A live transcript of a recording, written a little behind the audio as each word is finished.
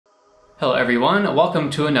Hello everyone,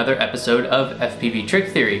 welcome to another episode of FPV Trick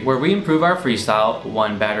Theory, where we improve our freestyle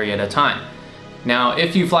one battery at a time. Now,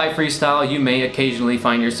 if you fly freestyle, you may occasionally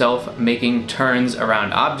find yourself making turns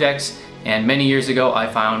around objects, and many years ago I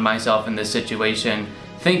found myself in this situation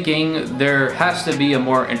thinking there has to be a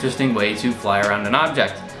more interesting way to fly around an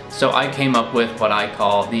object. So I came up with what I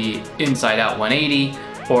call the inside out 180,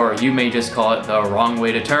 or you may just call it the wrong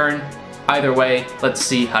way to turn. Either way, let's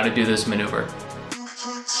see how to do this maneuver.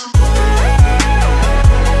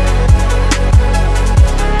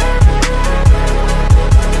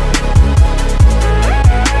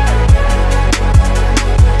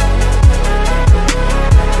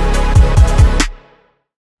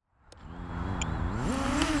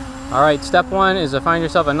 Alright, step one is to find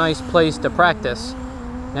yourself a nice place to practice.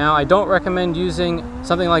 Now, I don't recommend using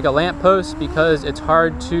something like a lamppost because it's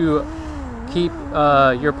hard to keep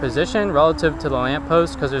your position relative to the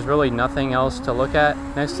lamppost because there's really nothing else to look at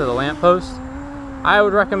next to the lamppost. I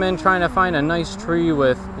would recommend trying to find a nice tree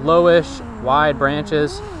with lowish, wide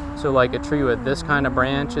branches. So like a tree with this kind of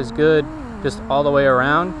branch is good, just all the way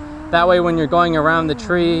around. That way when you're going around the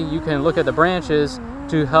tree, you can look at the branches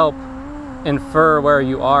to help infer where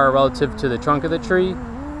you are relative to the trunk of the tree.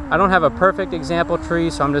 I don't have a perfect example tree,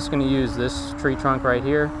 so I'm just going to use this tree trunk right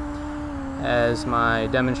here as my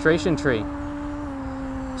demonstration tree.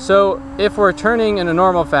 So if we're turning in a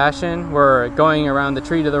normal fashion, we're going around the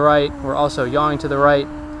tree to the right, we're also yawing to the right.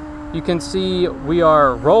 You can see we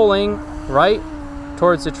are rolling right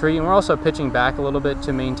towards the tree, and we're also pitching back a little bit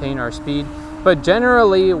to maintain our speed. But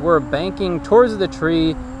generally, we're banking towards the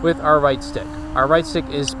tree with our right stick. Our right stick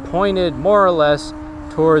is pointed more or less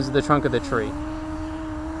towards the trunk of the tree.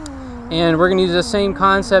 And we're going to use the same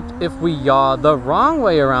concept if we yaw the wrong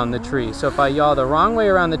way around the tree. So if I yaw the wrong way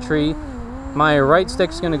around the tree, my right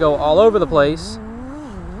stick's going to go all over the place,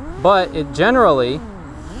 but it generally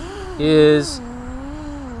is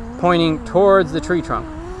pointing towards the tree trunk.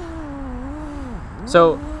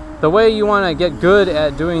 So the way you want to get good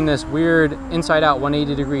at doing this weird inside out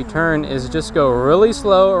 180 degree turn is just go really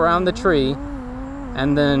slow around the tree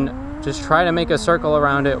and then just try to make a circle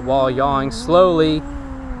around it while yawing slowly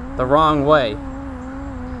the wrong way.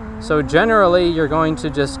 So generally you're going to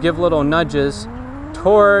just give little nudges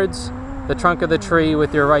towards the trunk of the tree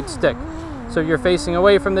with your right stick. So if you're facing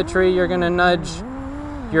away from the tree, you're going to nudge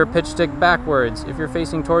your pitch stick backwards. If you're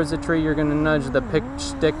facing towards the tree, you're going to nudge the pitch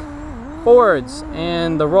stick forwards,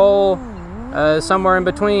 and the roll somewhere in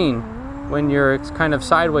between when you're kind of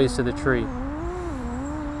sideways to the tree.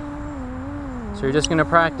 So you're just going to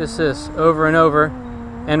practice this over and over,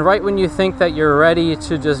 and right when you think that you're ready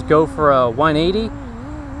to just go for a 180,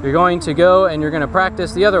 you're going to go and you're going to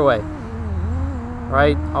practice the other way.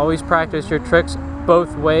 Right? Always practice your tricks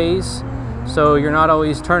both ways, so you're not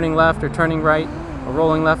always turning left or turning right, or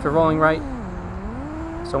rolling left or rolling right.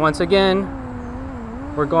 So once again,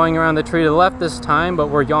 we're going around the tree to the left this time, but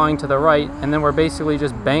we're yawing to the right, and then we're basically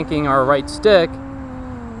just banking our right stick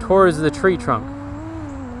towards the tree trunk.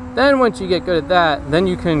 Then once you get good at that, then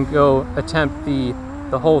you can go attempt the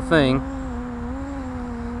whole thing.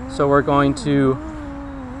 So we're going to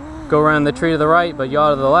go around the tree to the right, but yaw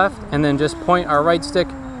to the left, and then just point our right stick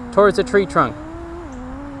towards the tree trunk.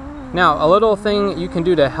 Now, a little thing you can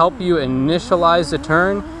do to help you initialize the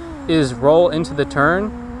turn is roll into the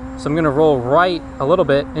turn. So I'm going to roll right a little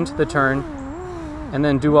bit into the turn and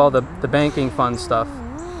then do all the banking fun stuff.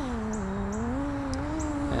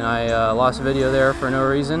 And I lost a video there for no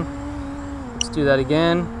reason. Let's do that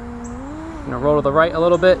again. I'm going to roll to the right a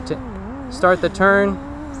little bit to start the turn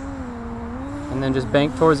and then just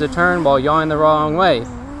bank towards the turn while yawing the wrong way.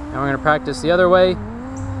 Now we're going to practice the other way.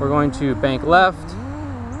 We're going to bank left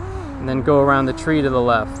and then go around the tree to the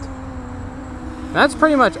left. That's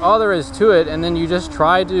pretty much all there is to it, and then you just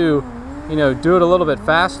try to, do it a little bit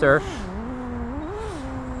faster.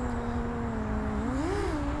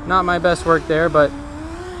 Not my best work there, but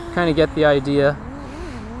kind of get the idea.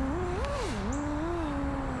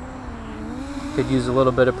 Could use a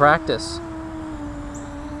little bit of practice.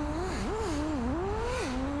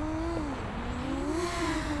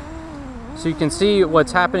 So you can see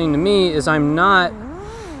what's happening to me is I'm not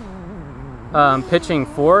pitching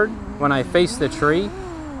forward when I face the tree,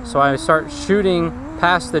 so I start shooting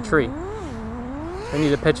past the tree. I need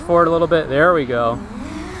to pitch forward a little bit. There we go.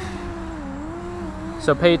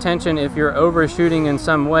 So pay attention if you're overshooting in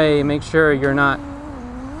some way. Make sure you're not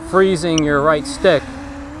freezing your right stick.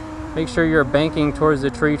 Make sure you're banking towards the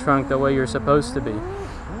tree trunk the way you're supposed to be.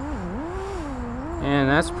 And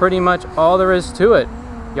that's pretty much all there is to it.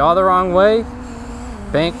 Yaw the wrong way,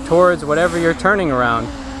 bank towards whatever you're turning around.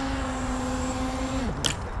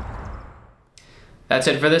 That's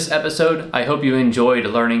it for this episode. I hope you enjoyed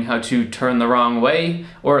learning how to turn the wrong way,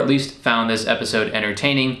 or at least found this episode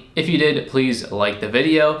entertaining. If you did, please like the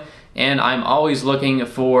video. And I'm always looking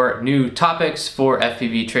for new topics for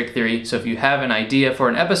FPV Trick Theory, so if you have an idea for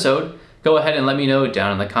an episode, go ahead and let me know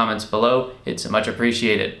down in the comments below. It's much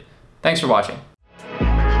appreciated. Thanks for watching.